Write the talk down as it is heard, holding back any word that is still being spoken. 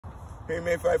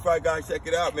Premium 55 guys, check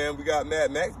it out, man. We got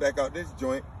Mad Max back out this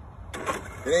joint.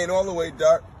 It ain't all the way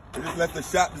dark. We just left the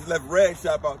shop, just left Red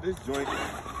shop out this joint.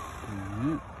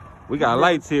 We got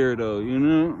lights here though, you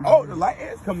know. Oh, the light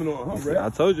is coming on, huh, Red? I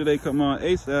told you they come on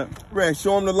ASAP. Red,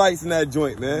 show them the lights in that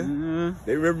joint, man.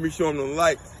 They remember me showing them the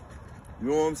lights. You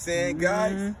know what I'm saying,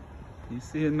 guys? You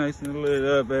see it nice and lit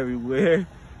up everywhere.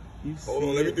 You see Hold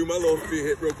on, let me do my little speed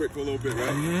hit real quick for a little bit,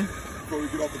 right? Before we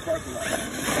get off the parking lot.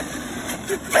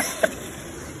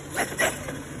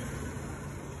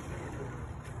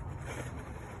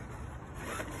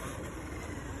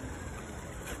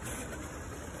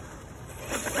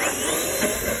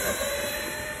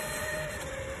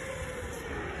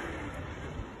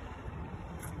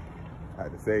 I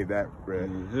had to say that, Fred.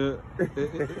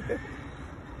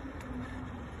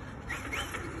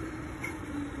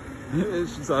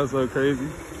 She sounds so crazy.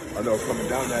 I know, coming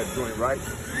down that joint, right?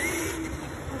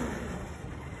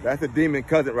 That's a demon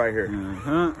cousin right here.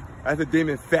 That's a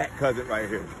demon fat cousin right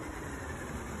here.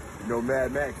 You know,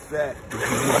 Mad Max fat.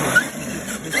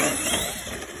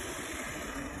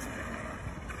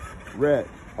 Red,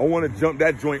 I want to jump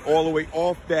that joint all the way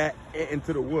off that and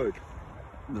into the woods.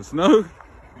 The snow?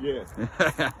 Yeah.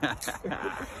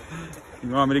 You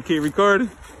want me to keep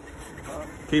recording?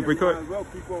 Keep recording? Well,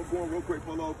 keep on going real quick for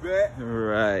a little bit.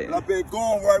 Right. I've been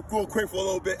going real quick for a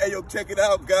little bit. Hey, yo, check it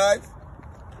out, guys.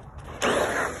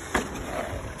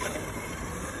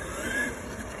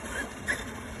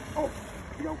 Oh,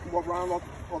 you gonna come around off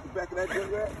the back of that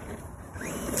joint, Red?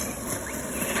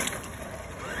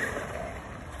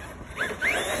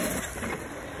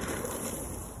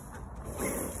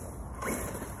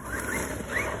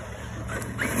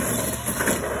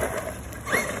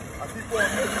 I keep on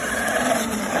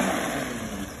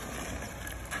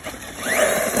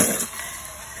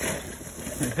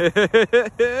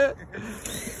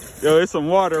Yo, it's some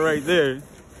water right there.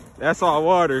 That's all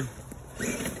water.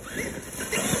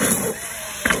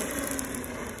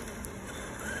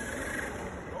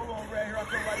 Hold on, Red. Here I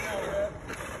come right now, Red.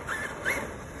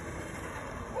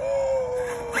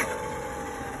 Whoa.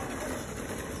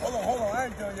 Hold on. I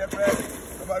ain't done yet, Red.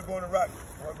 Somebody going to rock.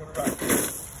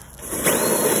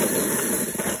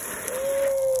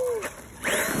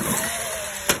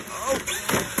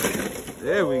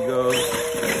 There we go.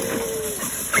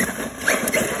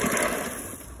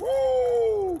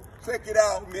 Woo! Check it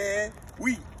out, man.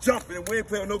 We jumping and we ain't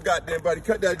playing with no goddamn body.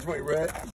 Cut that joint, Red.